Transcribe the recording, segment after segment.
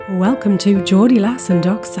Welcome to Geordie Lass and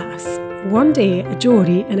Doc Sass. One day, a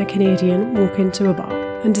Geordie and a Canadian walk into a bar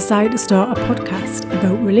and decide to start a podcast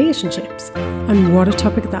about relationships, and what a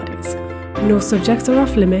topic that is. No subjects are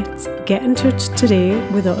off limits. Get in touch today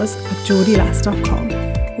with us at geordielass.com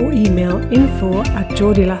or email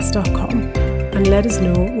info@geordielass.com and let us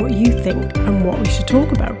know what you think and what we should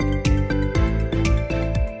talk about.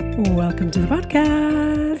 Welcome to the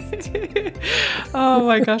podcast. Oh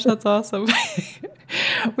my gosh, that's awesome.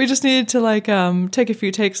 We just needed to take a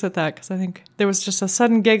few takes at that because I think there was just a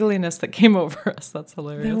sudden giggliness that came over us. That's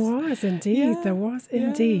hilarious. There was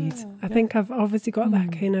indeed. I think I've obviously got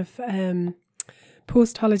that kind of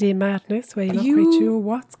post-holiday madness where you're not quite sure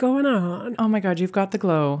what's going on. Oh my God, you've got the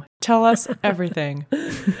glow. Tell us everything.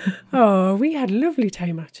 Oh, we had a lovely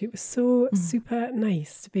time actually. It was so super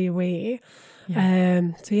nice to be away.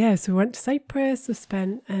 Yeah. So we went to Cyprus. We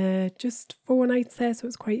spent just 4 nights there, so it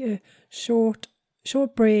was quite a short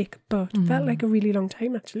break, but felt like a really long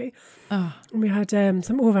time actually. And we had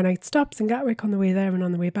some overnight stops in Gatwick on the way there and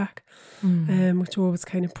on the way back, which always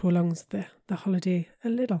kind of prolongs the holiday a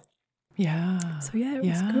little. Yeah. So it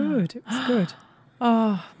was good. It was good.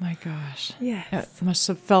 Oh my gosh. Yes. It must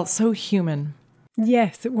have felt so human.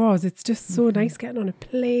 Yes, it was. It's just so nice getting on a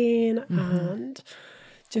plane and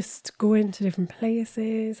just going to different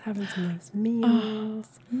places, having some nice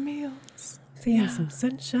meals. Seeing some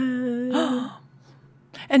sunshine.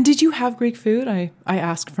 And did you have Greek food? I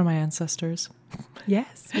asked for my ancestors.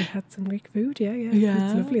 Yes, we had some Greek food. Yeah.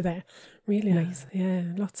 It's lovely there. Really nice. Yeah,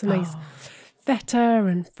 lots of nice feta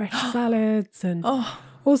and fresh salads, and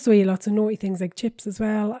also ate lots of naughty things like chips as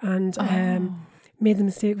well. And made the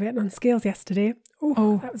mistake of eating on scales yesterday.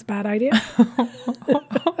 Oh, that was a bad idea.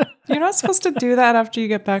 You're not supposed to do that after you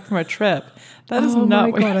get back from a trip. That is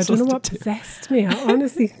not what you're supposed to do. I don't know what possessed me. I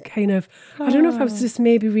honestly I don't know if I was just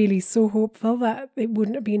maybe really so hopeful that it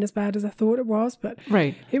wouldn't have been as bad as I thought it was, but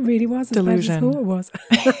it really was as bad as I thought it was.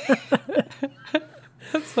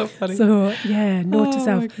 That's so funny. So, note to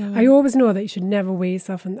self. I always know that you should never weigh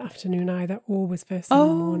yourself in the afternoon either, always first thing in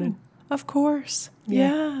the morning. Of course.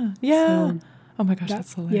 Yeah. So, oh my gosh,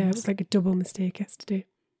 that's hilarious. Yeah, it was like a double mistake yesterday.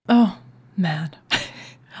 Oh, man.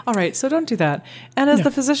 All right, so don't do that. And as the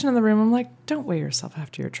physician in the room, I'm like, don't weigh yourself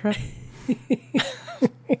after your trip.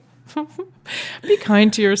 Be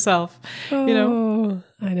kind to yourself, you know.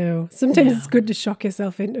 I know. Sometimes it's good to shock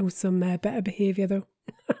yourself into some better behaviour, though.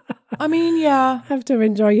 I mean, yeah. After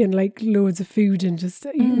enjoying like loads of food and just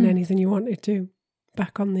eating anything you wanted to.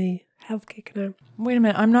 Back on the health kick now. Wait a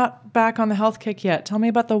minute, I'm not back on the health kick yet. Tell me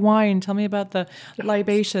about the wine. Tell me about the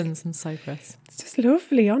libations in Cyprus. It's just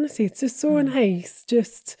lovely, honestly. It's just so nice.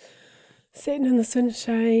 Just sitting in the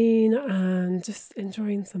sunshine and just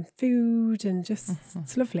enjoying some food and just,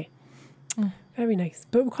 it's lovely. Very nice.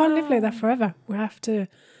 But we can't live like that forever. We have to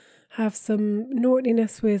have some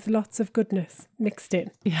naughtiness with lots of goodness mixed in.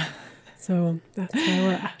 Yeah. So that's where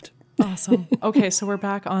we're at. Awesome. Okay, so we're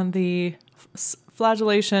back on the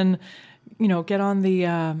flagellation, get on the,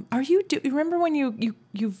 you remember when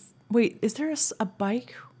you've, wait, is there a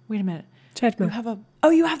bike? Wait a minute. Treadmill.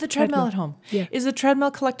 You have the treadmill at home. Yeah. Is the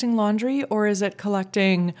treadmill collecting laundry or is it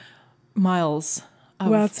collecting miles?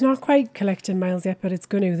 Well, it's not quite collecting miles yet, but it's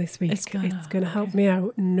going to this week. It's going to help me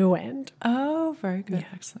out no end. Oh, very good. Yeah.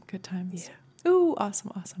 Excellent. Good times. Yeah. Ooh,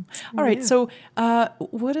 awesome. All right. So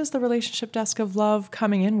what is the relationship desk of love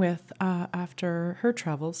coming in with after her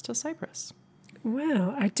travels to Cyprus?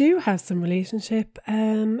 Well, I do have some relationship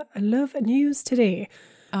love news today.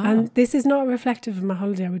 And this is not reflective of my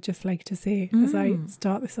holiday, I would just like to say, as I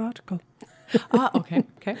start this article. Okay.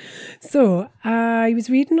 So I was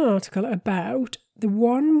reading an article about the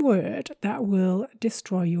one word that will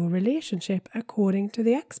destroy your relationship, according to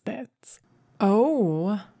the experts.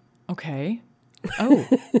 Oh, okay. Oh,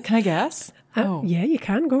 can I guess? Yeah, you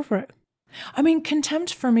can. Go for it. I mean,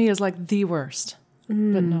 contempt for me is like the worst. But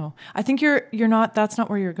no, I think you're not, that's not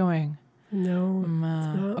where you're going. No. It's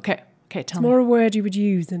not. Okay, tell me. It's more a word you would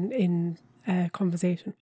use in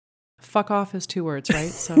conversation. Fuck off is 2 words, right?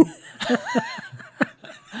 So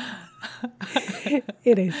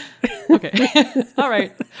it is. Okay. All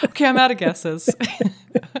right. Okay, I'm out of guesses.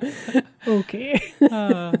 Okay.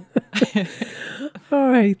 All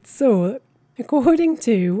right. So, according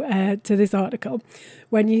to this article,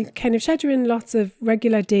 when you kind of schedule in lots of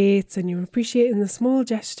regular dates and you're appreciating the small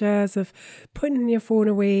gestures of putting your phone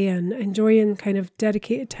away and enjoying kind of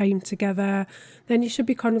dedicated time together, then you should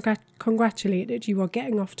be congratulated. You are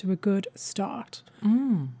getting off to a good start.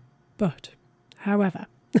 But, however,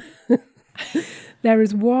 there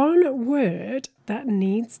is one word that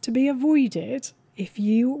needs to be avoided if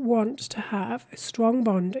you want to have a strong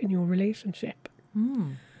bond in your relationship.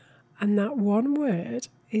 And that one word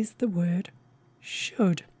is the word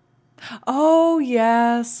should. Oh,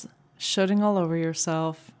 yes. Shoulding all over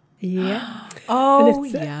yourself. Yeah. Oh,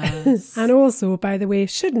 yes. And also, by the way,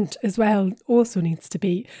 shouldn't as well also needs to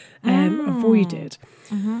be avoided.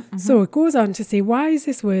 So it goes on to say, why is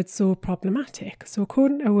this word so problematic? So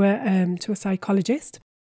according to a psychologist,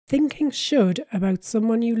 thinking should about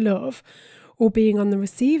someone you love or being on the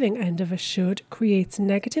receiving end of a should creates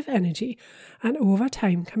negative energy and over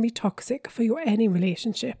time can be toxic for any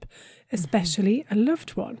relationship, especially a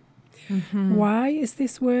loved one. Why is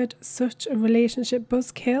this word such a relationship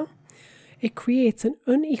buzzkill? It creates an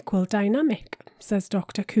unequal dynamic, says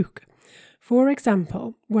Dr. Cook. For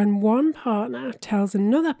example, when one partner tells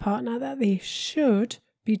another partner that they should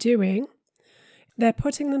be doing, they're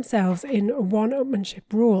putting themselves in a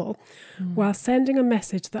one-upmanship role while sending a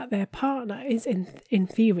message that their partner is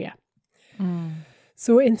inferior.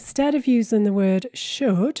 So instead of using the word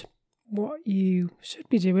should, what you should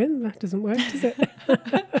be doing, that doesn't work, does it?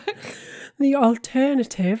 The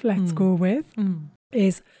alternative, let's go with,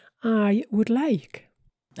 is I would like.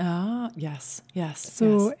 Ah, yes.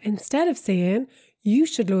 So instead of saying, you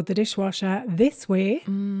should load the dishwasher this way,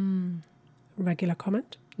 regular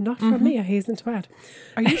comment, not from me, I hasten to add.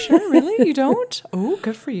 Are you sure? Really? You don't? Oh,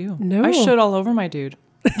 good for you. No. I should all over my dude.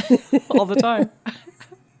 All the time.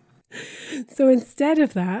 So instead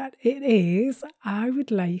of that, it is, I would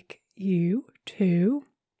like you to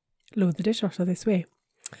load the dishwasher this way.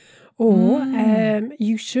 Or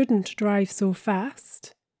you shouldn't drive so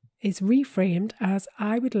fast is reframed as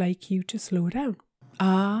I would like you to slow down.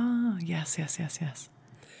 Ah, yes.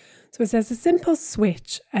 So it says a simple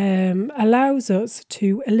switch allows us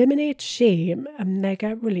to eliminate shame, a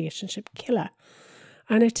mega relationship killer.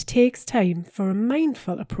 And it takes time for a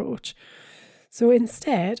mindful approach. So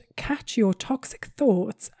instead, catch your toxic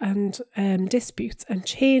thoughts and disputes and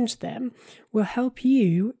change them will help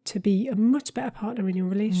you to be a much better partner in your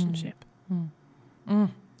relationship.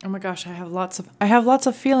 Oh my gosh, I have lots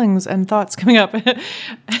of feelings and thoughts coming up. We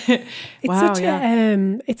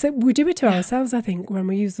do it to ourselves, I think, when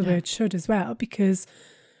we use the word should as well, because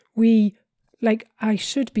we I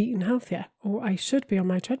should be eating healthier, or I should be on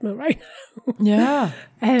my treadmill right now.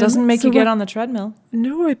 Yeah. Doesn't make you get on the treadmill.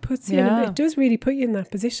 No, it puts you it does really put you in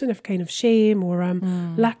that position of kind of shame, or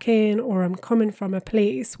I'm lacking, or I'm coming from a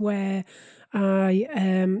place where I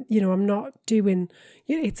I'm not doing,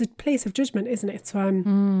 it's a place of judgment, isn't it? So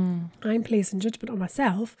I'm placing judgment on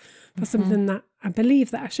myself for something that I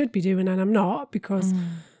believe that I should be doing and I'm not, because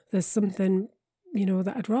there's something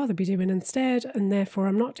that I'd rather be doing instead, and therefore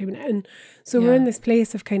I'm not doing it. And so we're in this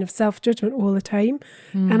place of kind of self-judgment all the time.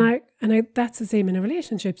 And I that's the same in a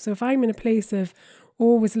relationship. So if I'm in a place of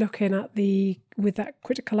always looking at with that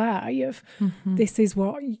critical eye of this is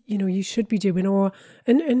what you should be doing, or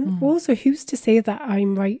and also, who's to say that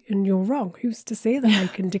I'm right and you're wrong? Who's to say that I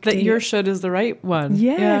can dictate that your should is the right one?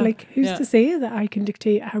 Who's to say that I can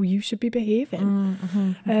dictate how you should be behaving?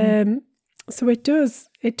 So it does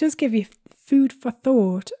give you food for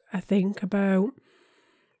thought, I think, about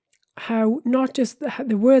how not just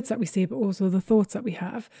the words that we say, but also the thoughts that we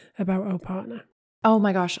have about our partner. Oh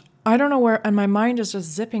my gosh. I don't know where, and my mind is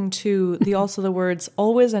just zipping to also the words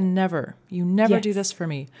always and never. You never do this for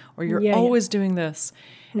me, or you're always doing this.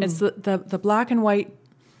 It's the black and white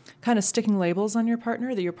kind of sticking labels on your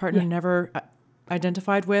partner that your partner never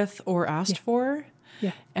identified with or asked for.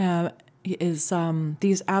 Yeah.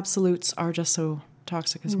 These absolutes are just so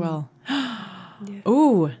toxic as well.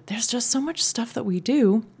 Oh, there's just so much stuff that we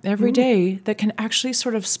do every day that can actually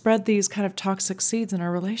sort of spread these kind of toxic seeds in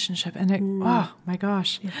our relationship. And oh my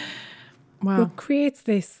gosh. Yeah. Wow. Well, it creates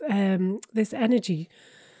this energy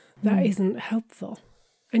that isn't helpful.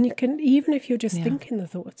 And you can, even if you're just thinking the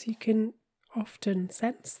thoughts, you can often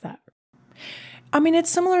sense that. I mean, it's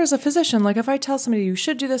similar as a physician. Like if I tell somebody you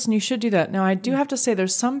should do this and you should do that. Now I do have to say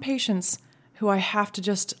there's some patients who I have to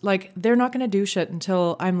just they're not going to do shit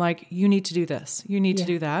until I'm like, you need to do this. You need to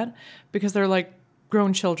do that, because they're like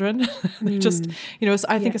grown children. They just,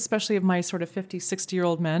 I think especially of my sort of 50,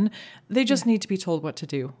 60-year-old men, they just need to be told what to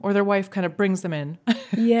do, or their wife kind of brings them in.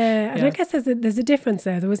 And I guess there's a difference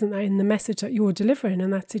there, though, isn't there, in the message that you're delivering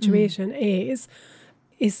in that situation is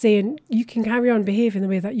saying you can carry on behaving the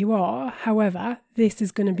way that you are. However, this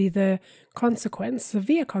is going to be the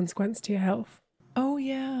severe consequence to your health. Oh,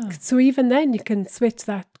 yeah. So even then you can switch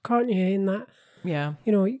that, can't you, in that,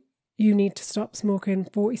 you need to stop smoking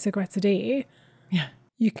 40 cigarettes a day. Yeah.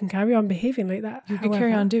 You can carry on behaving like that. You can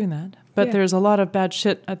carry on doing that. But there's a lot of bad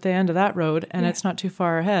shit at the end of that road, and it's not too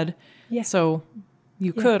far ahead. Yeah. So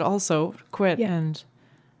you could also quit and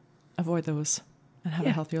avoid those and have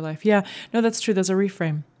a healthier life. Yeah. No, that's true. There's a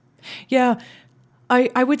reframe. Yeah.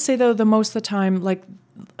 I would say though, the most of the time, like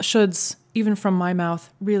shoulds, even from my mouth,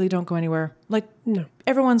 really don't go anywhere. Like No.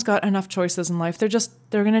 everyone's got enough choices in life.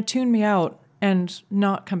 They're going to tune me out and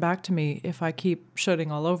not come back to me if I keep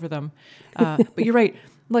shoulding all over them. But you're right.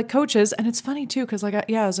 Like coaches, and it's funny too, because like,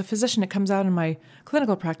 as a physician, it comes out in my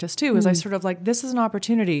clinical practice too, is I sort of like, this is an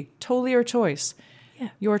opportunity, totally your choice.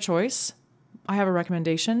 Yeah. Your choice. I have a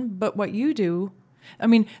recommendation, but what you do, I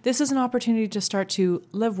mean, this is an opportunity to start to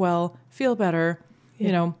live well, feel better,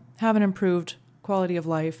 have an improved quality of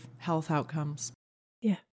life, health outcomes.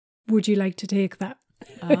 Yeah. Would you like to take that?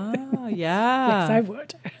 Ah, yeah. Yes, I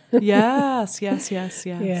would. Yes. Yeah.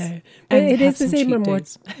 And it have is the some same cheat when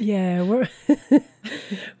days.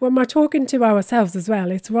 when we're talking to ourselves as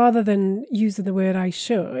well, it's rather than using the word I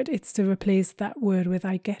should, it's to replace that word with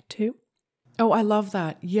I get to. Oh, I love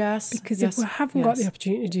that. Yes. Because if we haven't got the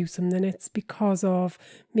opportunity to do something, it's because of,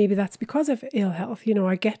 maybe that's because of ill health.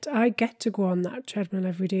 I get to go on that treadmill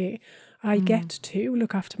every day. I get to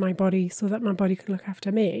look after my body so that my body can look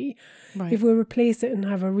after me. Right. If we replace it and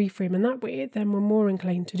have a reframe in that way, then we're more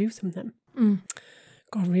inclined to do something.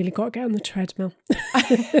 God, really got to get on the treadmill.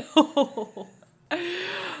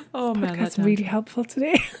 Oh man, that's really helpful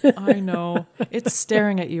today. I know. It's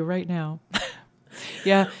staring at you right now.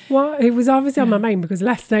 Yeah. Well, it was obviously on my mind because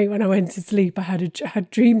last night when I went to sleep, I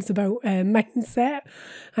had dreams about mindset,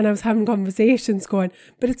 and I was having conversations going,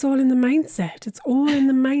 but it's all in the mindset. It's all in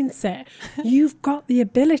the mindset. You've got the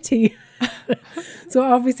ability. So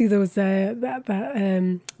obviously there was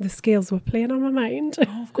the scales were playing on my mind.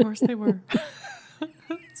 Oh, of course they were.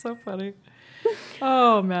 So funny.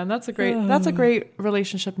 Oh man, that's a great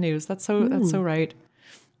relationship news. That's so right.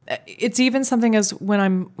 It's even something as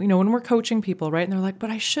when when we're coaching people, right? And they're like, but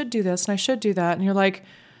I should do this and I should do that. And you're like,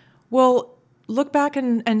 well, look back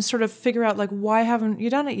and sort of figure out like, why haven't you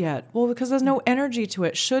done it yet? Well, because there's no energy to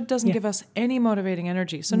it. Should doesn't give us any motivating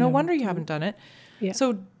energy. So no wonder you haven't done it. Yeah.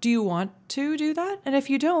 So do you want to do that? And if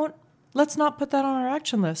you don't, let's not put that on our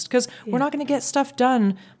action list, because we're not going to get stuff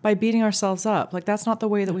done by beating ourselves up. Like that's not the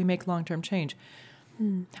way that we make long-term change.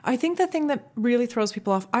 I think the thing that really throws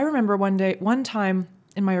people off, I remember one time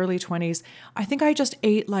in my early 20s, I think I just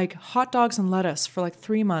ate like hot dogs and lettuce for like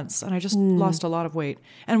 3 months, and I just lost a lot of weight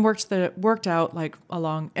and worked out like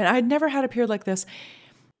and I'd never had a period like this.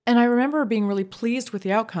 And I remember being really pleased with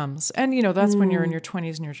the outcomes. And, that's when you're in your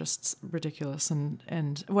 20s and you're just ridiculous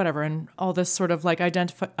and whatever. And all this sort of like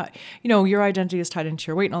your identity is tied into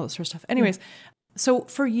your weight and all that sort of stuff. Anyways, so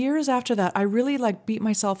for years after that, I really like beat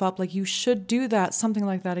myself up. Like you should do that, something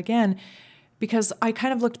like that again, because I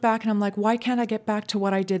kind of looked back and I'm like, why can't I get back to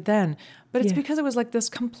what I did then? But it's because it was like this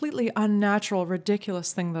completely unnatural,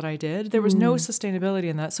 ridiculous thing that I did. There was no sustainability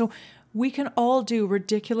in that. So we can all do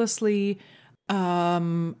ridiculously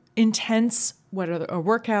intense, whether a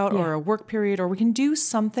workout or a work period, or we can do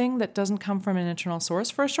something that doesn't come from an internal source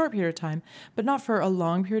for a short period of time, but not for a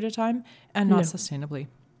long period of time and not sustainably.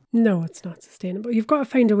 No, it's not sustainable. You've got to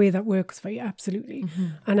find a way that works for you, absolutely.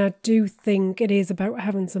 And I do think it is about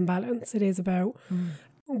having some balance. It is about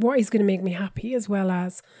what is going to make me happy, as well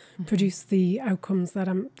as produce the outcomes that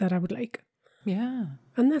I would like. Yeah.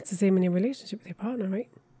 And that's the same in your relationship with your partner, right?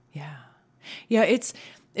 Yeah. Yeah, it's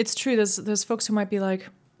true. There's folks who might be like,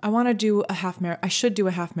 I want to do I should do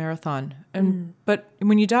a half marathon. And but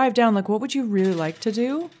when you dive down, like, what would you really like to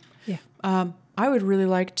do? Yeah. I would really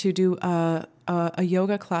like to do a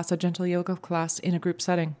yoga class, a gentle yoga class in a group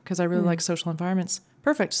setting, because I really like social environments.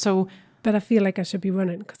 Perfect. So, but I feel like I should be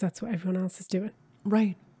running because that's what everyone else is doing.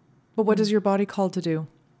 Right. But what is your body called to do?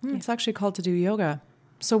 It's actually called to do yoga.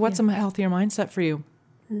 So what's a healthier mindset for you?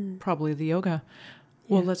 Probably the yoga.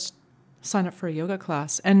 Well, let's sign up for a yoga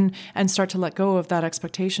class and start to let go of that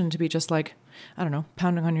expectation to be just like, I don't know,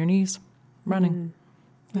 pounding on your knees, running.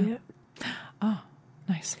 Yeah. Oh,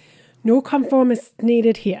 nice. No conformists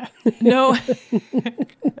needed here. No.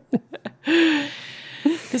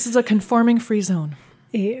 This is a conforming free zone.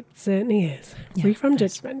 It certainly is. Free from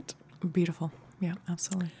judgment. Beautiful. Yeah,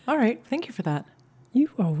 absolutely. All right. Thank you for that. You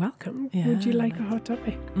are welcome. Yeah, would you like a hot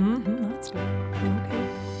topic? Let's do it. Okay.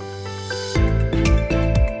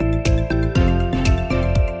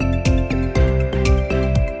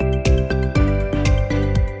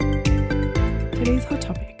 Today's hot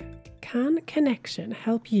topic. Can connection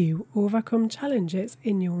help you overcome challenges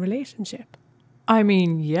in your relationship? I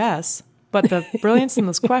mean, yes. But the brilliance in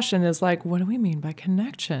this question is like, what do we mean by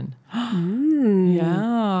connection?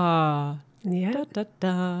 Yeah. Yeah. Da, da,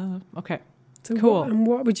 da. Okay. So cool.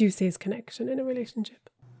 What would you say is connection in a relationship?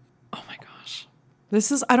 Oh my gosh.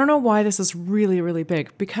 I don't know why this is really, really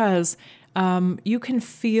big, because you can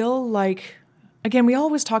feel like again, we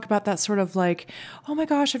always talk about that sort of like, oh my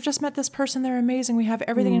gosh, I've just met this person. They're amazing. We have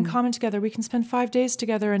everything in common together. We can spend 5 days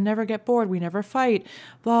together and never get bored. We never fight,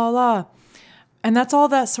 blah, blah. And that's all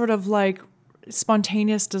that sort of like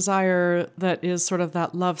spontaneous desire that is sort of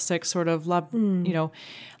that lovesick sort of love, you know,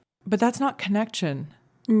 but that's not connection.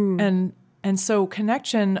 And so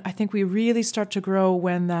connection, I think we really start to grow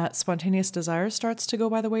when that spontaneous desire starts to go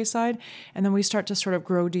by the wayside. And then we start to sort of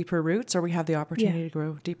grow deeper roots, or we have the opportunity to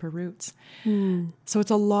grow deeper roots. So it's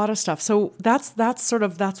a lot of stuff. So that's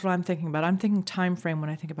what I'm thinking about. I'm thinking time frame when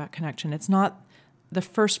I think about connection. It's not the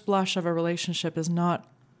first blush of a relationship is not,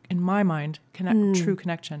 in my mind, true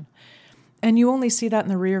connection. And you only see that in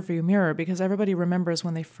the rear view mirror because everybody remembers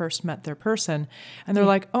when they first met their person and they're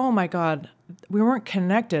like, oh my God, we weren't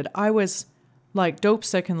connected. I was like dope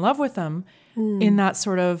sick in love with them in that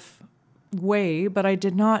sort of way, but I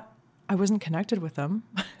wasn't connected with them.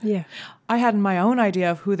 Yeah. I had my own idea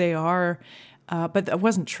of who they are, but that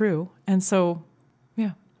wasn't true. And so,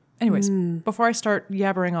 yeah. Anyways, before I start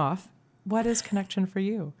yabbering off, what is connection for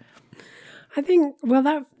you? I think, well,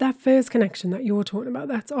 that first connection that you're talking about,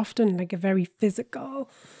 that's often like a very physical,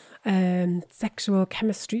 sexual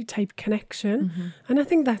chemistry type connection. And I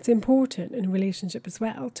think that's important in a relationship as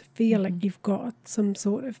well, to feel like you've got some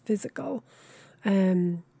sort of physical,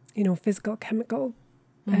 physical chemical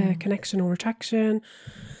connection or attraction.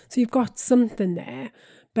 So you've got something there.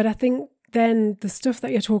 But I think then the stuff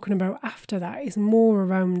that you're talking about after that is more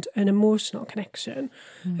around an emotional connection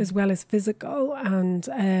as well as physical and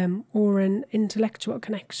or an intellectual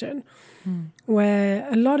connection, where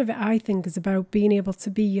a lot of it, I think, is about being able to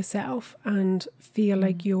be yourself and feel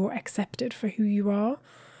like you're accepted for who you are.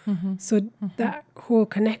 So that whole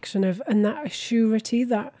connection and that assurity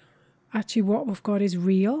that actually what we've got is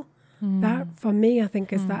real, that for me, I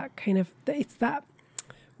think is that kind of, it's that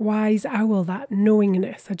wise owl, that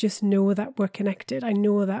knowingness. I just know that we're connected. I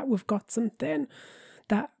know that we've got something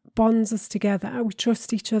that bonds us together. We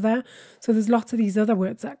trust each other. So there's lots of these other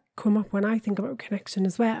words that come up when I think about connection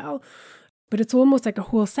as well. But it's almost like a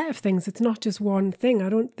whole set of things. It's not just one thing. I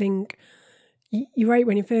don't think, you're right,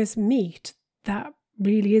 when you first meet, that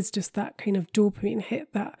really is just that kind of dopamine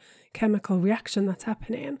hit, that chemical reaction that's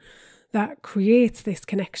happening that creates this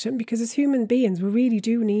connection. Because as human beings, we really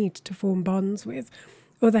do need to form bonds with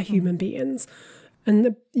other human beings,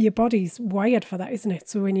 and your body's wired for that, isn't it?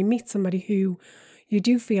 So when you meet somebody who you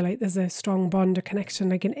do feel like there's a strong bond or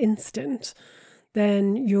connection, like an instant,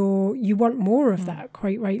 then you want more of that,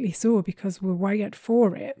 quite rightly so, because we're wired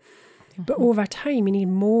for it. But over time, you need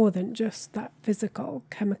more than just that physical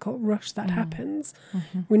chemical rush that happens.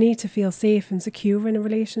 We need to feel safe and secure in a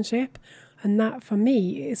relationship, and that for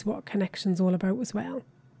me is what connection's all about as well.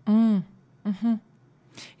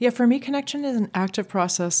 Yeah, for me, connection is an active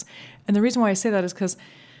process. And the reason why I say that is because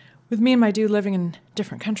with me and my dude living in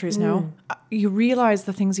different countries now, you realize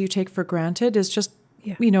the things you take for granted is just,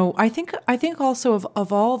 I think also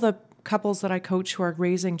of all the couples that I coach who are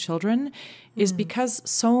raising children is because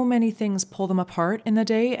so many things pull them apart in the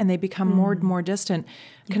day and they become more and more distant.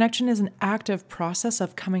 Connection is an active process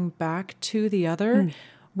of coming back to the other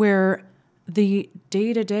where the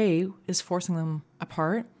day-to-day is forcing them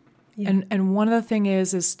apart. And one of the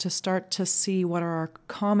things is to start to see what are our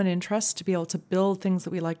common interests, to be able to build things that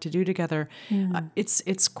we like to do together.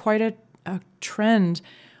 It's quite a trend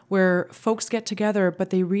where folks get together, but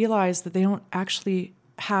they realize that they don't actually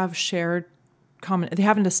have they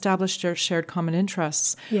haven't established their shared common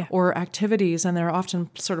interests or activities, and they're often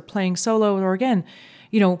sort of playing solo, or again,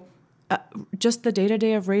 just the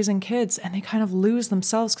day-to-day of raising kids, and they kind of lose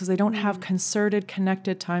themselves because they don't have concerted,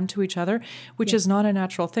 connected time to each other, which is not a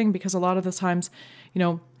natural thing, because a lot of the times,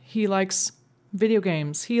 he likes video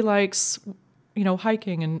games, he likes,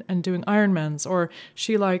 hiking and doing Ironmans, or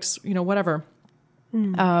she likes, whatever,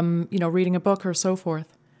 reading a book or so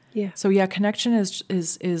forth. Yeah. So connection is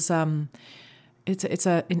it's an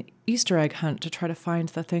Easter egg hunt to try to find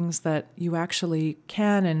the things that you actually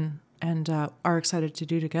can and are excited to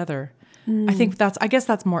do together. I guess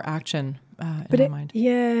that's more action in my mind.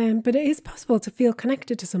 Yeah, but it is possible to feel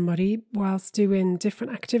connected to somebody whilst doing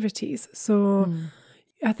different activities. So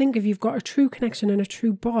I think if you've got a true connection and a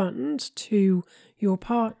true bond to your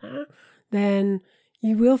partner, then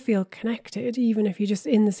you will feel connected, even if you're just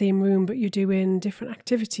in the same room, but you're doing different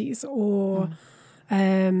activities or...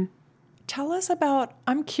 Tell us about,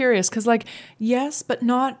 I'm curious, because yes, but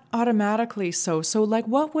not automatically so. So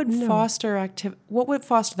what would foster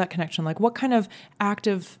that connection? What kind of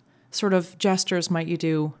active sort of gestures might you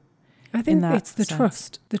do? I think it's the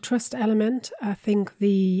trust element. I think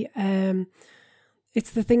it's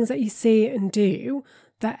the things that you say and do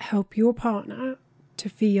that help your partner to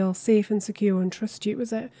feel safe and secure and trust you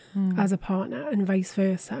as a partner, and vice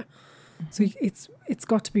versa. So it's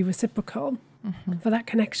got to be reciprocal. For that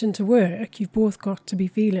connection to work, you've both got to be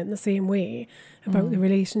feeling the same way about the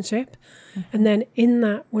relationship. And then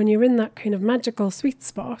when you're in that kind of magical sweet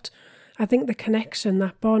spot, I think the connection,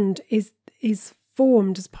 that bond is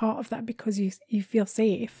formed as part of that, because you feel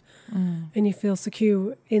safe and you feel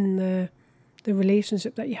secure in the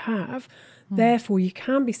relationship that you have. Therefore, you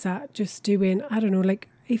can be sat just doing, I don't know, like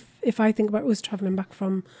if I think about us travelling back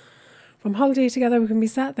from holiday together, we can be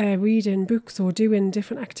sat there reading books or doing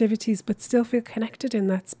different activities, but still feel connected in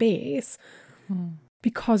that space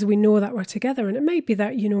because we know that we're together. And it might be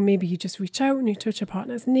that, maybe you just reach out and you touch your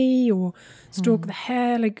partner's knee or stroke the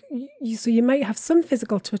hair, so you might have some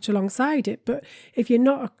physical touch alongside it. But if you're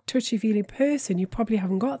not a touchy-feely person, you probably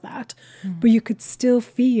haven't got that. But you could still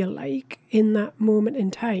feel like in that moment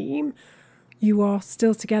in time, you are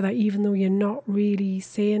still together, even though you're not really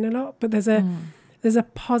saying a lot. But there's a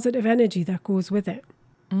positive energy that goes with it.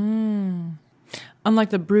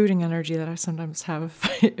 Unlike the brooding energy that I sometimes have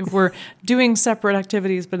if we're doing separate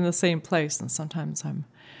activities but in the same place, and sometimes I'm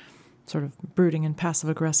sort of brooding and passive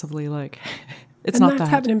aggressively, like it's not that. And that's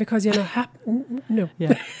happening because you're not happy. No.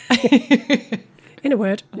 Yeah. In a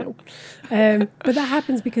word, no. But that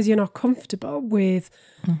happens because you're not comfortable with.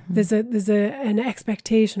 There's an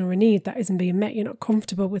expectation or a need that isn't being met. You're not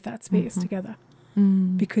comfortable with that space together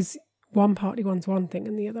because one party wants one thing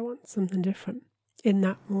and the other wants something different in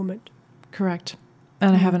that moment. Correct.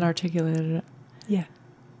 And I haven't articulated it. Yeah.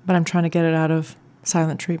 But I'm trying to get it out of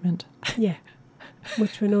silent treatment. Yeah.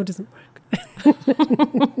 Which we know doesn't work.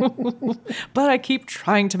 But I keep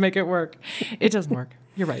trying to make it work. It doesn't work.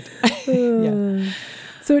 You're right. Yeah.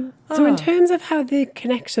 So in terms of how the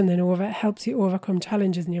connection then helps you overcome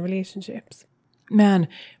challenges in your relationships. Man.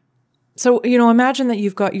 So, imagine that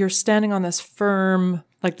you're standing on this firm,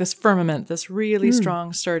 like this firmament, this really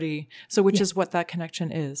strong, sturdy, which is what that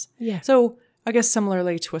connection is. Yeah. So I guess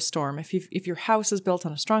similarly to a storm, if your house is built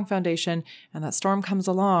on a strong foundation and that storm comes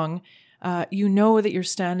along, you know that you're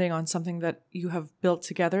standing on something that you have built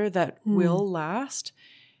together that will last.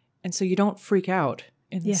 And so you don't freak out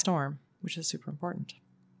in the storm, which is super important.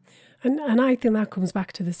 And I think that comes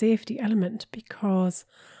back to the safety element, because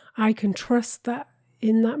I can trust that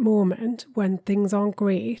in that moment when things aren't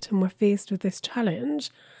great and we're faced with this challenge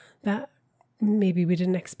that maybe we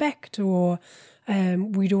didn't expect or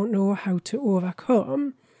we don't know how to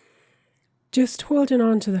overcome, just holding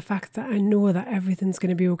on to the fact that I know that everything's going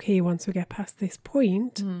to be okay once we get past this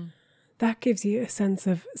point, that gives you a sense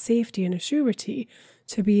of safety and a surety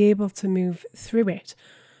to be able to move through it.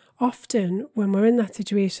 Often when we're in that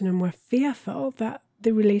situation and we're fearful that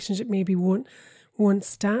the relationship maybe won't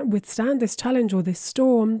withstand this challenge or this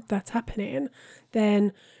storm that's happening,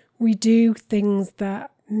 then we do things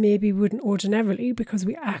that maybe wouldn't ordinarily, because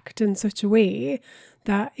we act in such a way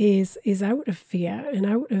that is out of fear and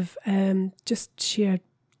out of just sheer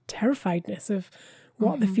terrifiedness of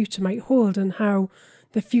what the future might hold and how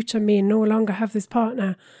the future may no longer have this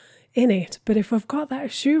partner in it. But if we've got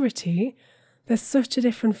that surety, there's such a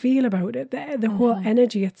different feel about it. The whole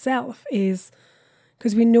energy itself is,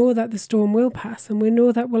 because we know that the storm will pass and we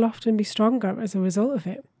know that we'll often be stronger as a result of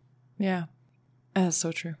it. Yeah, that's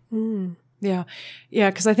so true. Yeah,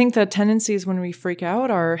 because I think the tendencies when we freak out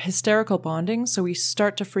are hysterical bonding. So we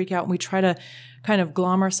start to freak out and we try to kind of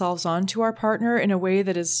glom ourselves onto our partner in a way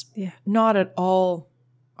that is not at all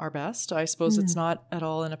our best. I suppose it's not at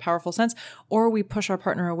all in a powerful sense. Or we push our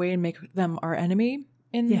partner away and make them our enemy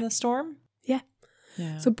in the storm.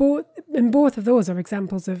 Yeah. So both of those are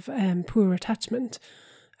examples of poor attachment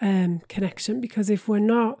connection, because if we're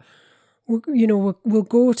not, we'll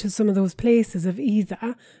go to some of those places of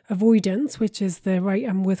either avoidance, which is the right,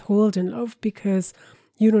 I'm withholding love because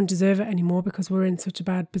you don't deserve it anymore because we're in such a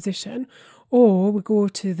bad position, or we go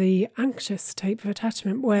to the anxious type of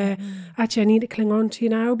attachment where actually I need to cling on to you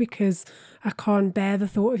now because I can't bear the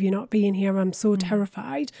thought of you not being here. I'm so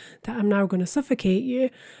terrified that I'm now going to suffocate you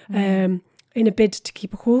in a bid to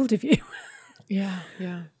keep a hold of you. Yeah.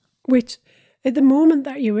 Which at the moment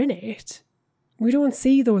that you're in it, we don't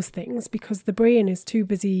see those things because the brain is too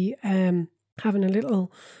busy having a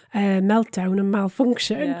little meltdown and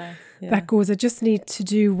malfunction that goes, I just need to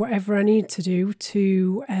do whatever I need to do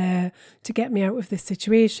to get me out of this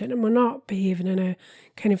situation. And we're not behaving in a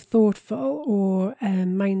kind of thoughtful or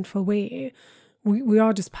mindful way. We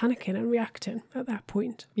are just panicking and reacting at that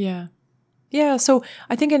point. Yeah. Yeah. So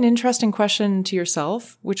I think an interesting question to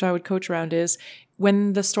yourself, which I would coach around, is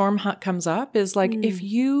when the storm comes up, is like, if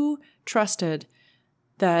you trusted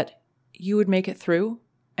that you would make it through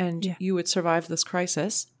and you would survive this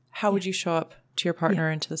crisis, how would you show up to your partner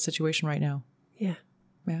and to the situation right now. Yeah.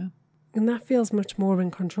 Yeah. And that feels much more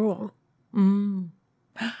in control.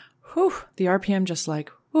 Whew, the RPM just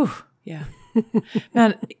like, whew, yeah.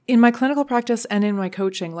 Man, in my clinical practice and in my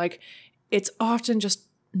coaching, like it's often just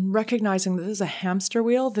recognizing that this is a hamster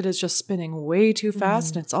wheel that is just spinning way too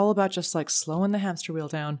fast. And it's all about just like slowing the hamster wheel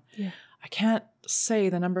down. Yeah. I can't say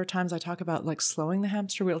the number of times I talk about like slowing the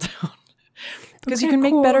hamster wheel down. Because you can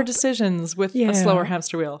make better decisions with a slower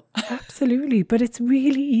hamster wheel. Absolutely. But it's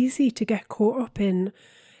really easy to get caught up in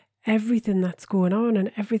everything that's going on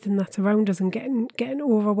and everything that's around us and getting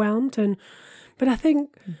overwhelmed. But I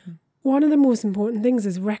think one of the most important things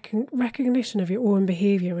is recognition of your own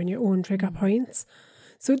behaviour and your own trigger points.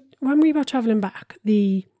 So when we were travelling back,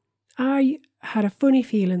 I had a funny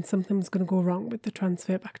feeling something was going to go wrong with the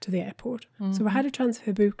transfer back to the airport. So I had a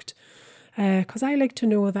transfer booked because I like to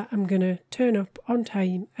know that I'm going to turn up on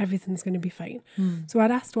time, everything's going to be fine. So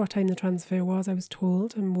I'd asked what time the transfer was, I was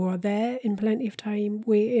told, and we were there in plenty of time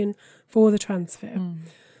waiting for the transfer.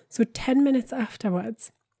 So 10 minutes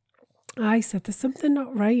afterwards, I said, there's something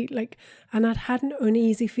not right, and I'd had an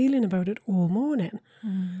uneasy feeling about it all morning.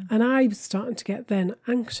 And I was starting to get then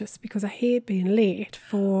anxious because I hate being late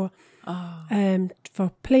for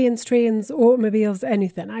planes, trains, automobiles,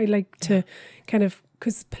 anything. I like to kind of,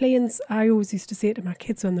 because planes, I always used to say to my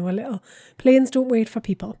kids when they were little, planes don't wait for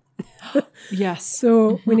people. Yes.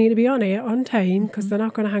 So we need to be on air on time because they're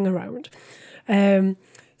not going to hang around.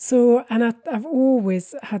 I've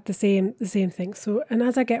always had the same thing. So, and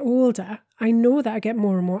as I get older, I know that I get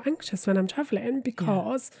more and more anxious when I'm traveling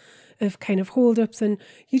because of kind of hold-ups, and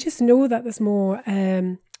you just know that there's more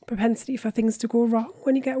propensity for things to go wrong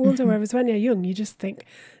when you get older, whereas when you're young, you just think,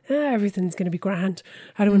 everything's going to be grand.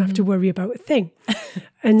 I don't have to worry about a thing.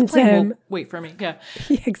 And wait for me. Yeah.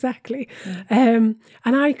 Yeah, exactly. And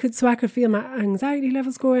I could feel my anxiety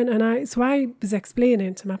levels going, and I was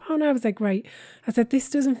explaining to my partner, I was like, right, I said, this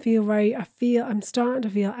doesn't feel right. I'm starting to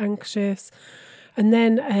feel anxious. And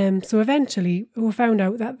then, so eventually we found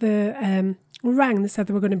out that they said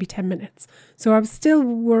they were going to be 10 minutes. So I was still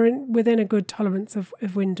within a good tolerance of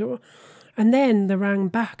window. And then they rang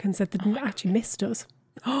back and said they'd actually missed us.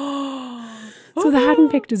 So they hadn't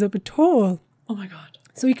picked us up at all. Oh my God.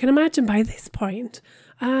 So you can imagine by this point,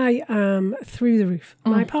 I am through the roof.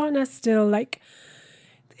 My partner's still like,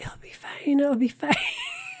 it'll be fine.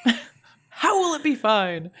 How will it be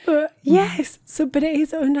fine? But yes, but it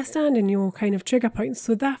is understanding your kind of trigger points.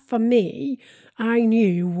 So that for me, I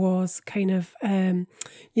knew was kind of, a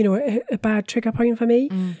bad trigger point for me.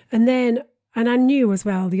 And I knew as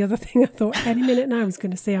well, the other thing I thought, any minute now I was going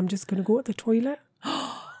to say, I'm just going to go to the toilet.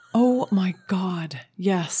 Oh my God.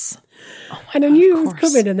 Yes. Oh and I knew it was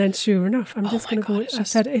coming, and then sure enough, I'm just going to go. I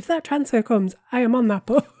said, if that transfer comes, I am on that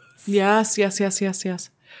bus. Yes.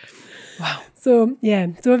 Wow. So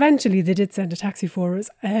eventually they did send a taxi for us.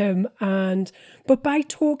 But by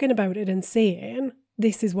talking about it and saying,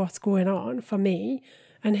 this is what's going on for me,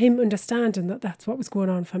 and him understanding that that's what was going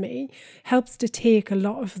on for me, helps to take a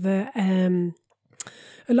lot of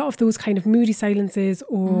those kind of moody silences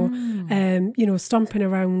or, stomping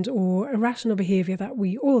around or irrational behaviour that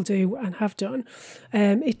we all do and have done.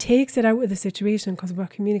 It takes it out of the situation because we're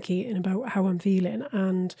communicating about how I'm feeling,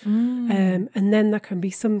 and then there can be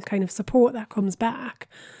some kind of support that comes back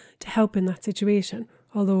to help in that situation.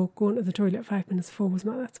 Although going to the toilet 5 minutes before was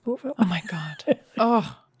not that supportful. Oh my God.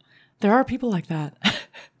 Oh, there are people like that.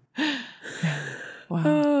 Wow.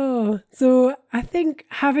 Oh, so I think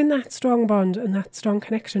having that strong bond and that strong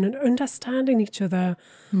connection and understanding each other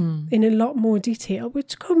in a lot more detail,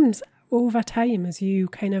 which comes over time as you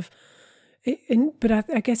kind of, but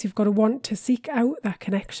I guess you've got to want to seek out that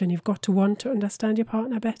connection. You've got to want to understand your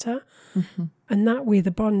partner better. And that way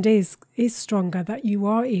the bond is stronger, that you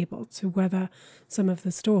are able to weather some of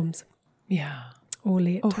the storms. Yeah. Or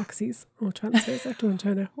late taxis or transfers that don't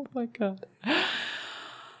turn up. Oh my God.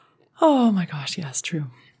 Oh my gosh, yes, true.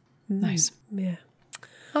 Nice. Yeah.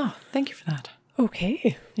 Oh, thank you for that.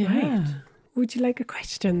 Okay. Yeah. Right. Would you like a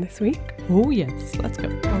question this week? Oh yes, let's go.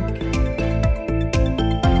 Okay.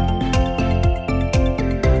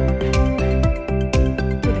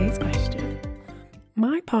 Today's question.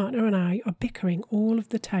 My partner and I are bickering all of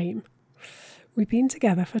the time. We've been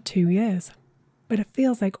together for 2 years, but it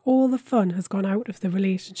feels like all the fun has gone out of the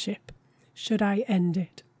relationship. Should I end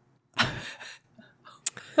it?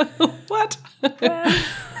 What?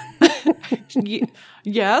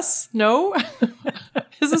 Yes? No?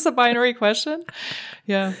 Is this a binary question?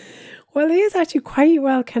 Yeah. Well, it is actually quite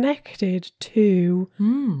well connected to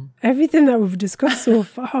everything that we've discussed so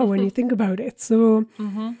far when you think about it. So,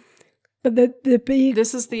 but the big...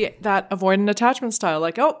 This is that avoidant attachment style.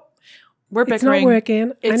 Like, We're bickering. It's not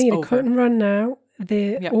working. I need over. a cut and run now.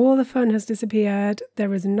 All the fun has disappeared.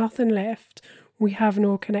 There is nothing left. We have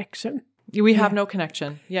no connection. We have no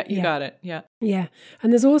connection. Yeah, you got it. Yeah. Yeah.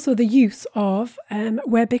 And there's also the use of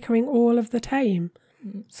we're bickering all of the time.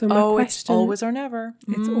 So my question, it's always or never.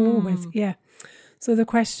 It's always, yeah. So the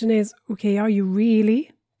question is, okay, are you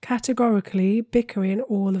really categorically bickering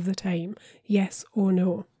all of the time? Yes or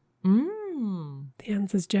no? The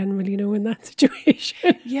answer is generally no in that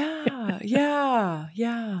situation. Yeah.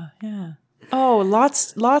 Oh,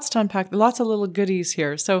 lots to unpack, lots of little goodies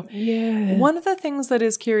here. So one of the things that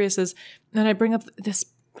is curious is, and I bring up, this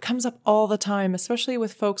comes up all the time, especially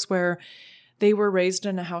with folks where they were raised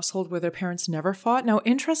in a household where their parents never fought. Now,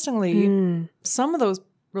 interestingly, some of those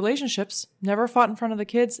relationships never fought in front of the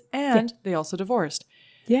kids, and they also divorced.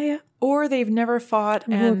 Yeah. Or they've never fought.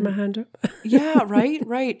 I'm holding my hand up. Yeah,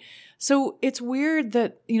 right. So it's weird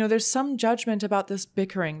that, there's some judgment about this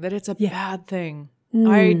bickering, that it's a bad thing.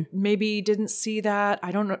 I maybe didn't see that.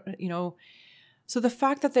 I don't know, So the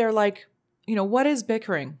fact that they're like, what is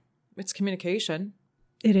bickering? It's communication.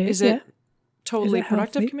 It is. Is it totally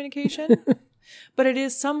productive communication? But it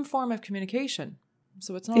is some form of communication.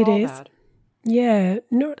 So it's not all bad. Yeah,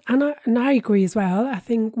 no, and I agree as well. I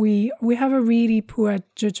think we have a really poor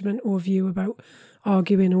judgment or view about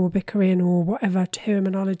arguing or bickering or whatever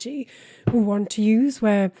terminology we want to use,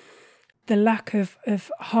 where the lack of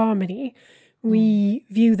harmony, we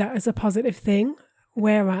view that as a positive thing,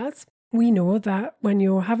 whereas we know that when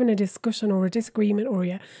you're having a discussion or a disagreement or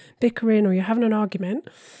you're bickering or you're having an argument,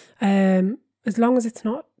 as long as it's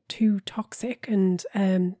not too toxic and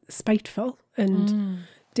spiteful and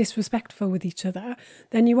disrespectful with each other,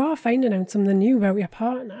 then you are finding out something new about your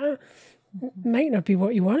partner. Might not be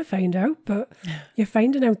what you want to find out, but you're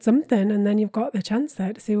finding out something, and then you've got the chance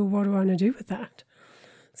there to say, well, what do I want to do with that?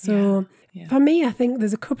 So for me, I think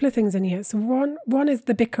there's a couple of things in here. So one is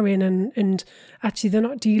the bickering, and actually they're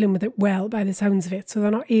not dealing with it well by the sounds of it. So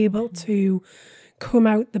they're not able to come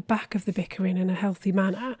out the back of the bickering in a healthy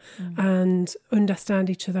manner and understand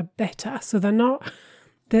each other better. So they're not...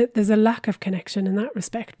 There's a lack of connection in that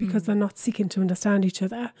respect because they're not seeking to understand each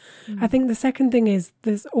other. I think the second thing is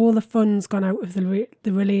there's all the fun's gone out of the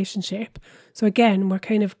relationship. So again, we're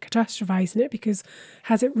kind of catastrophizing it because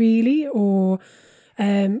has it really? Or,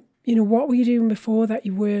 what were you doing before that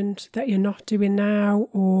you're not doing now?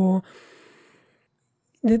 Or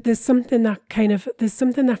there's something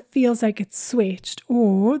that feels like it's switched,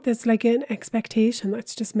 or there's like an expectation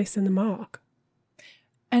that's just missing the mark.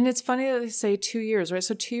 And it's funny that they say 2 years, right?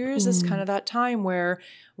 So 2 years is kind of that time where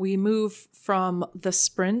we move from the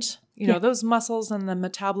sprint, those muscles and the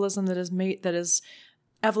metabolism that is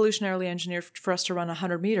evolutionarily engineered for us to run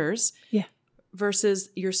 100 meters. Yeah. Versus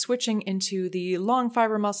you're switching into the long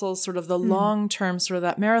fiber muscles, sort of the long-term, sort of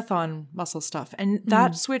that marathon muscle stuff. And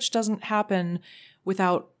that switch doesn't happen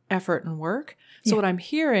without effort and work. So what I'm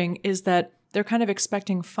hearing is that they're kind of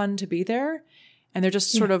expecting fun to be there. And they're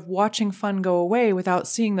just sort of watching fun go away without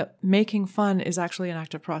seeing that making fun is actually an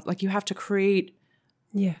active process. Like you have to create,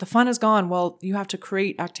 the fun is gone. Well, you have to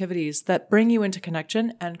create activities that bring you into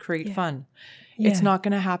connection and create fun. Yeah. It's not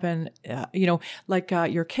going to happen, like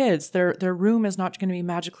your kids, their room is not going to be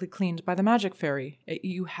magically cleaned by the magic fairy.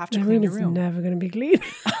 You have to clean your room. It's never going to be clean.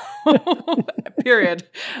 Period.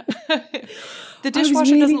 The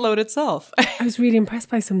dishwasher doesn't load itself. I was really impressed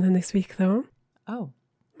by something this week though. Oh.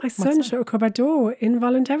 My son shut a cupboard door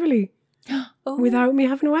involuntarily without me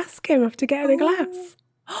having to ask him after getting a glass.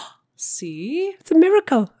 See? It's a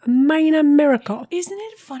miracle, a minor miracle. Isn't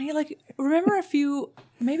it funny? Like, remember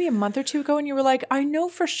maybe a month or two ago, and you were like, I know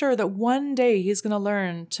for sure that one day he's going to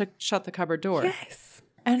learn to shut the cupboard door. Yes.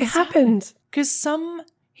 And it happened. Because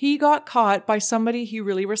he got caught by somebody he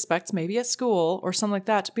really respects, maybe at school or something like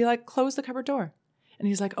that, to be like, close the cupboard door. And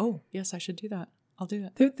he's like, oh, yes, I should do that. I'll do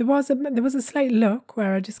it. There was a slight look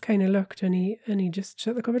where I just kind of looked and he just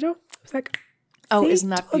shut the cupboard door. I was like, oh, isn't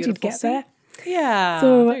that beautiful? You'd get there. Yeah.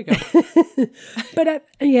 So, there you go. But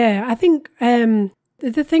I think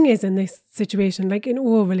the thing is in this situation, like in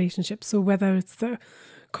all relationships, so whether it's the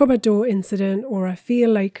cupboard door incident or I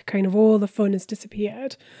feel like kind of all the fun has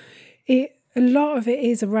disappeared, a lot of it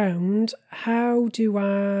is around how do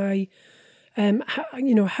I,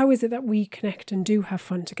 how is it that we connect and do have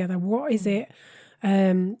fun together? What is it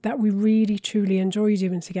that we really truly enjoy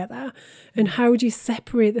doing together, and how do you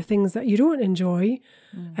separate the things that you don't enjoy?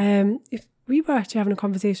 If we were actually having a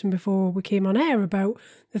conversation before we came on air about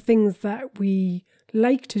the things that we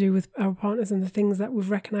like to do with our partners and the things that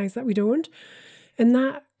we've recognised that we don't, and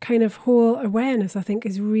that kind of whole awareness I think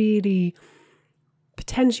is really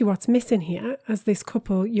potentially what's missing here as this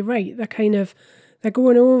couple. You're right, they're kind of they're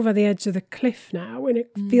going over the edge of the cliff now and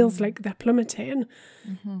it feels like they're plummeting.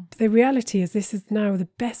 But the reality is this is now the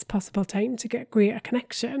best possible time to get greater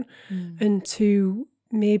connection and to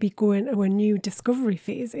maybe go into a new discovery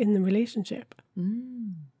phase in the relationship.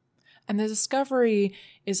 And the discovery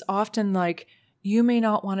is often like, you may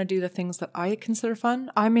not want to do the things that I consider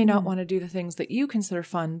fun. I may not want to do the things that you consider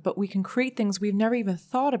fun, but we can create things we've never even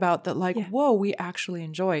thought about that like, whoa, we actually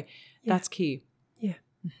enjoy. That's key. Yeah.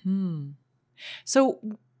 So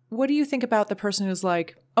what do you think about the person who's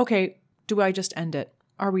like, okay, do I just end it?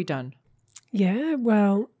 Are we done? Yeah,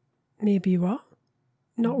 well, maybe you are.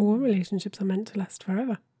 Not all relationships are meant to last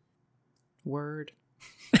forever. Word.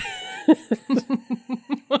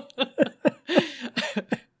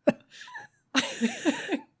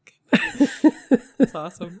 That's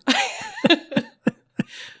awesome.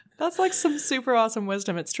 That's like some super awesome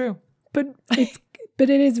wisdom. It's true. But it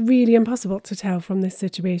is really impossible to tell from this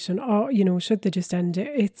situation, or, you know, should they just end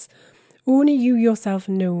it? It's only you yourself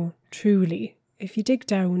know truly. If you dig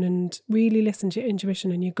down and really listen to your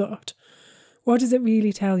intuition and your gut, what does it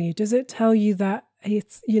really tell you? Does it tell you that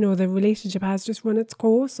it's, you know, the relationship has just run its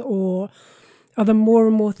course, or are there more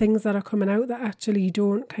and more things that are coming out that actually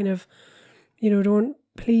don't kind of, you know, don't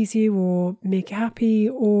please you or make you happy,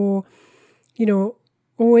 or, you know,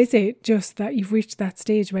 or is it just that you've reached that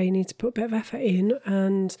stage where you need to put a bit of effort in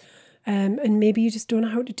and maybe you just don't know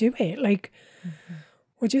how to do it? Like,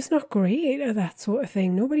 we're just not great at that sort of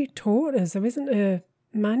thing. Nobody taught us. There isn't a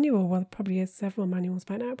manual. Well, there probably is several manuals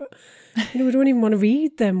by now, but, you know, we don't even want to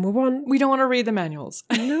read them. We don't want to read the manuals.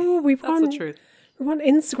 No, That's the truth. We want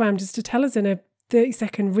Instagram just to tell us in a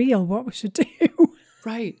 30-second reel what we should do.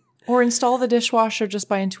 Right. Or install the dishwasher just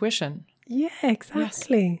by intuition. Yeah,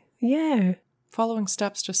 exactly. Yes. Yeah. Following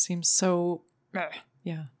steps just seems so,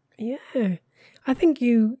 yeah. Yeah. I think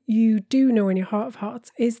you do know in your heart of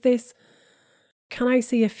hearts, can I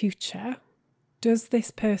see a future? Does this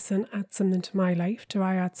person add something to my life? Do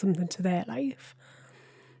I add something to their life?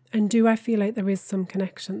 And do I feel like there is some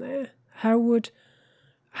connection there? How would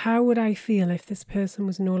I feel if this person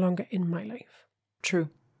was no longer in my life? True.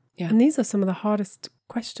 Yeah. And these are some of the hardest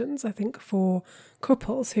questions, I think, for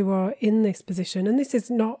couples who are in this position. And this is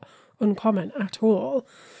not uncommon at all.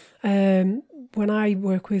 When I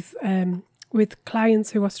work with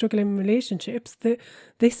clients who are struggling in relationships,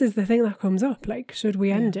 this is the thing that comes up. Like, should we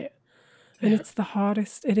end it? And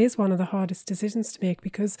it is one of the hardest decisions to make,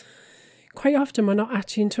 because quite often we're not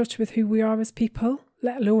actually in touch with who we are as people,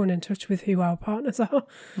 let alone in touch with who our partners are.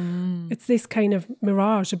 It's this kind of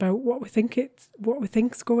mirage about what we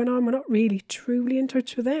think's going on. We're not really truly in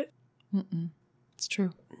touch with it. It's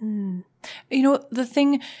true. You know, the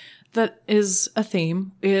thing that is a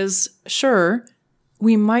theme is, sure,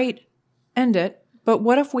 we might end it, but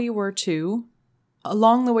what if we were to,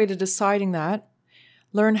 along the way to deciding that,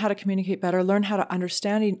 learn how to communicate better, learn how to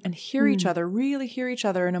understand and hear each other, really hear each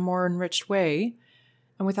other in a more enriched way,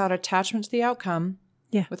 and without attachment to the outcome,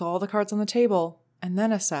 with all the cards on the table, and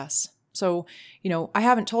then assess. So, you know, I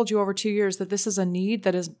haven't told you over 2 years that this is a need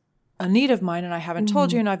that is a need of mine, and I haven't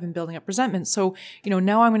told you, and I've been building up resentment. So, you know,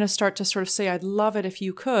 now I'm going to start to sort of say, I'd love it if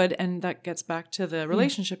you could, and that gets back to the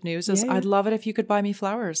relationship news, is I'd love it if you could buy me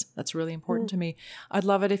flowers. That's really important to me. I'd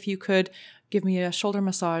love it if you could give me a shoulder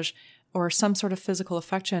massage or some sort of physical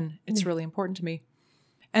affection. It's really important to me.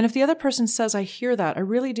 And if the other person says, I hear that, I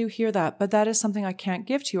really do hear that, but that is something I can't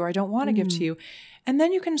give to you, or I don't want to give to you. And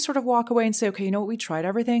then you can sort of walk away and say, okay, you know what? We tried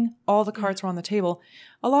everything. All the cards were on the table.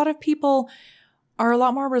 A lot of people are a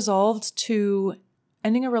lot more resolved to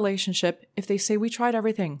ending a relationship if they say, we tried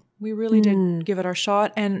everything. We really did give it our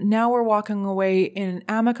shot. And now we're walking away in an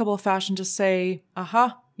amicable fashion to say,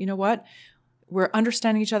 you know what? We're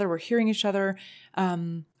understanding each other. We're hearing each other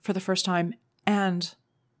for the first time. And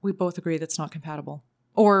we both agree that's not compatible.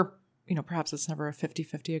 Or, you know, perhaps it's never a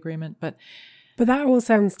 50-50 agreement, but that all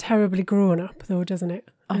sounds terribly grown up, though, doesn't it?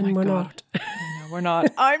 Oh, and we're not. No, we're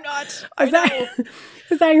not. I'm not. Is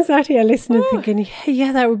that anxiety I listening thinking, hey,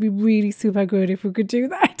 yeah, that would be really super good if we could do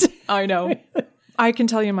that. I know. I can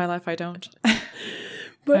tell you in my life I don't.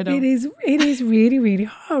 But it is really, really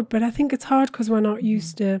hard. But I think it's hard because we're not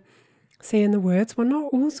used to saying the words. We're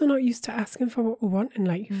also not used to asking for what we want in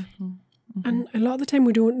life. And a lot of the time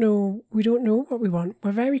we don't know what we want.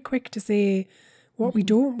 We're very quick to say what we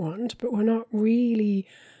don't want, but we're not really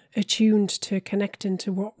attuned to connecting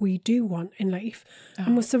to what we do want in life.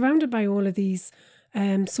 And we're surrounded by all of these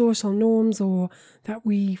social norms, or that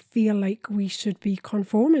we feel like we should be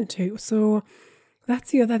conforming to. So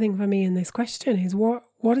that's the other thing for me in this question is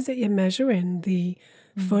what is it you're measuring the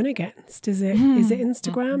fun against? Is it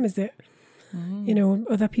Instagram? Is it, you know,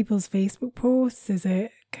 other people's Facebook posts? Is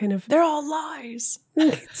it kind of... They're all lies.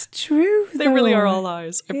 It's true. They really are all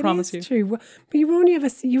lies. I promise you. It's true. But you're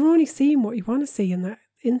only seeing what you want to see in that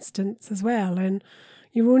instance as well. And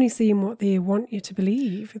you're only seeing what they want you to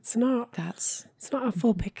believe. It's not a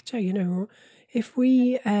full picture, you know. If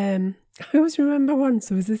we... I always remember once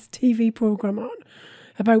there was this TV program on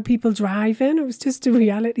about people driving. It was just a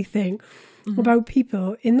reality thing. About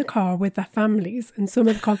people in the car with their families and some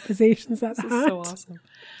of the conversations that they had. So awesome.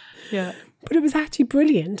 Yeah. But it was actually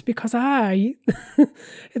brilliant because at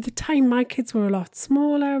the time, my kids were a lot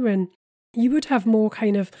smaller, and you would have more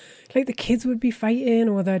kind of, like, the kids would be fighting,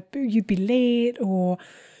 or you'd be late, or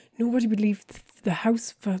nobody would leave the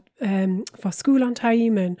house for school on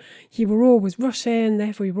time, and you were always rushing,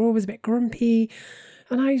 therefore you were always a bit grumpy.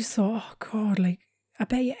 And I just thought, oh God, like, I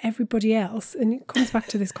bet you everybody else, and it comes back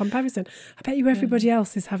to this comparison, I bet you everybody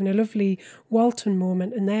else is having a lovely Walton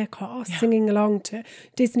moment in their car, singing along to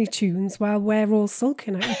Disney tunes while we're all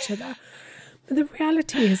sulking at each other. But the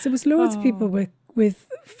reality is there was loads of people with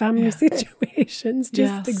family situations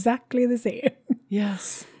just exactly the same.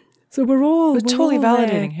 Yes. So we're totally all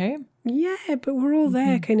validating, there. Hey? Yeah, but we're all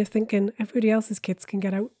there kind of thinking everybody else's kids can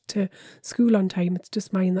get out to school on time. It's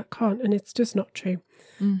just mine that can't. And it's just not true.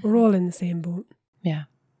 We're all in the same boat. Yeah.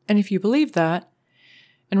 And if you believe that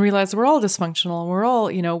and realize we're all dysfunctional, we're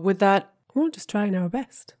all, you know, with that. We're all just trying our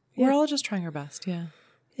best. We're all just trying our best. Yeah.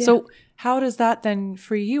 So how does that then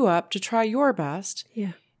free you up to try your best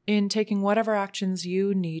in taking whatever actions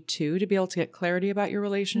you need to be able to get clarity about your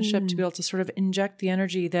relationship, to be able to sort of inject the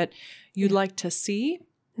energy that you'd like to see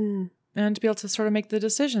and to be able to sort of make the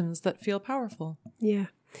decisions that feel powerful? Yeah.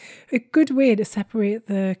 A good way to separate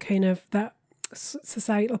the kind of that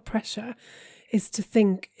societal pressure is to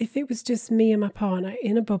think, if it was just me and my partner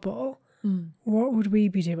in a bubble, what would we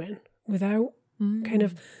be doing without kind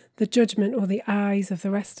of the judgment or the eyes of the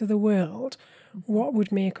rest of the world? What would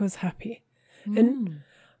make us happy? And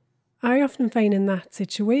I often find in that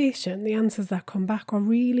situation, the answers that come back are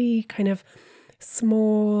really kind of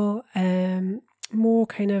small, more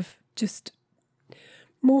kind of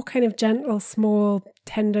gentle, small,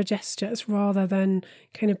 tender gestures rather than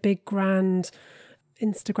kind of big, grand,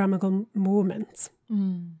 Instagrammable moments.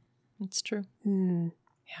 It's true.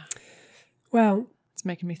 Yeah. Well, it's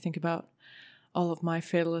making me think about all of my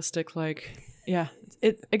fatalistic,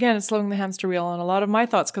 it's slowing the hamster wheel on a lot of my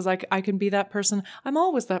thoughts, because I can be that person. I'm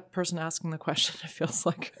always that person asking the question, it feels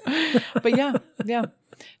like. But yeah.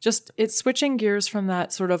 Just it's switching gears from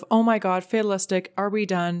that sort of, oh my God, fatalistic, are we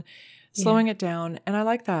done? Slowing it down. And I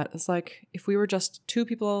like that. It's like, if we were just two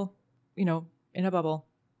people, you know, in a bubble,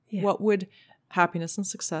 what would happiness and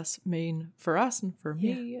success mean for us and for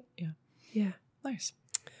me? Yeah. Nice.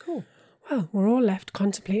 Cool. Well, we're all left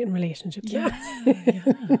contemplating relationships. Yeah.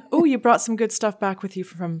 Oh, you brought some good stuff back with you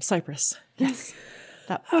from Cyprus. Yes.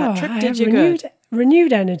 That trip did you good.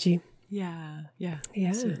 Renewed energy. Yeah.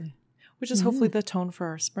 Absolutely. Which is hopefully the tone for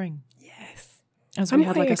our spring. Yes. As we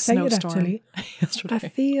had like a snowstorm actually. yesterday. I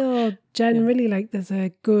feel generally like there's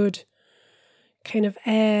a good kind of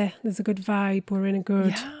air, there's a good vibe, we're in a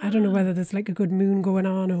good, I don't know whether there's like a good moon going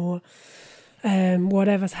on or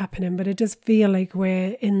whatever's happening, but it does feel like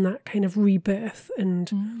we're in that kind of rebirth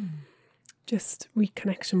and just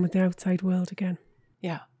reconnection with the outside world again.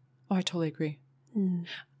 Yeah. Oh, I totally agree.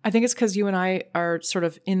 I think it's because you and I are sort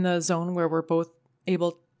of in the zone where we're both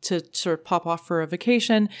able to sort of pop off for a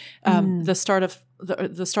vacation. The start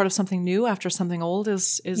of something new after something old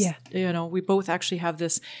is you know, we both actually have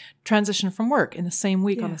this transition from work in the same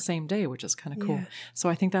week on the same day, which is kind of cool. So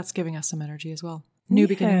I think that's giving us some energy as well. New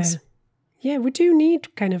beginnings. Yeah, we do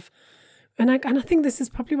need kind of, and I think this is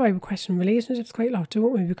probably why we question relationships quite a lot,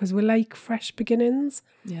 don't we? Because we like fresh beginnings.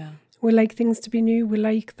 Yeah. We like things to be new. We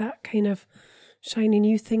like that kind of shiny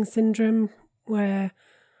new thing syndrome where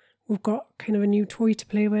we've got kind of a new toy to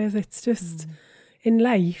play with. It's just in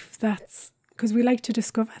life, that's because we like to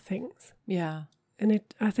discover things. Yeah. And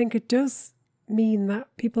I think it does mean that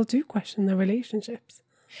people do question their relationships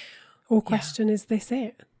or question is this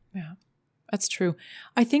it? Yeah. That's true.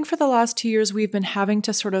 I think for the last 2 years, we've been having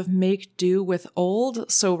to sort of make do with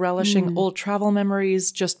old. So relishing old travel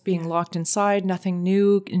memories, just being locked inside, nothing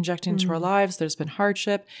new injecting into our lives. There's been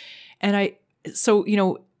hardship. And so, you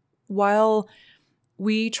know, while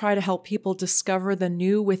we try to help people discover the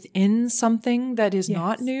new within something that is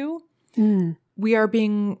not new, we are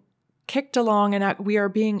being kicked along and we are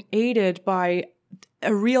being aided by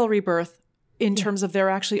a real rebirth in terms of there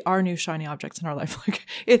actually are new shiny objects in our life. Like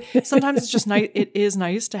sometimes it's just nice. It is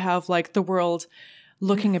nice to have like the world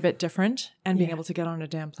looking a bit different and being able to get on a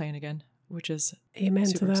damn plane again, which is amen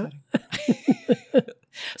super to that. exciting.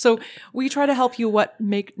 So we try to help you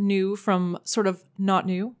make new from sort of not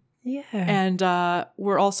new. Yeah. And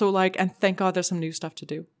we're also like, and thank God there's some new stuff to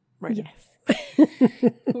do. Right. Yes.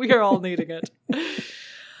 We are all needing it.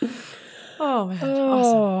 Oh, man.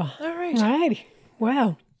 Awesome. All right. Righty.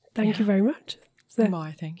 Well, thank you very much.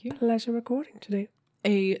 My thank you. Pleasure recording today.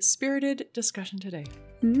 A spirited discussion today.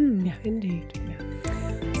 Yeah, indeed. Yeah.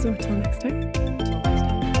 So until next time.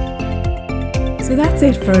 So that's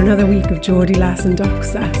it for another week of Geordie Lass and Doc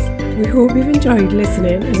Sass. We hope you've enjoyed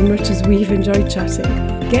listening as much as we've enjoyed chatting.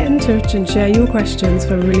 Get in touch and share your questions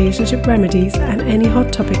for relationship remedies and any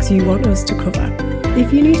hot topics you want us to cover.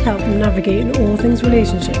 If you need help navigating all things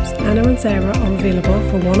relationships, Anna and Sarah are available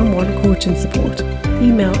for one-on-one coaching support.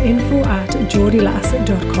 Email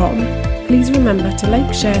info@geordielass.com. Please remember to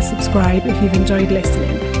like, share, subscribe if you've enjoyed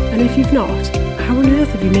listening. And if you've not, how on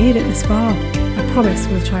earth have you made it this far? I promise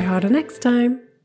we'll try harder next time.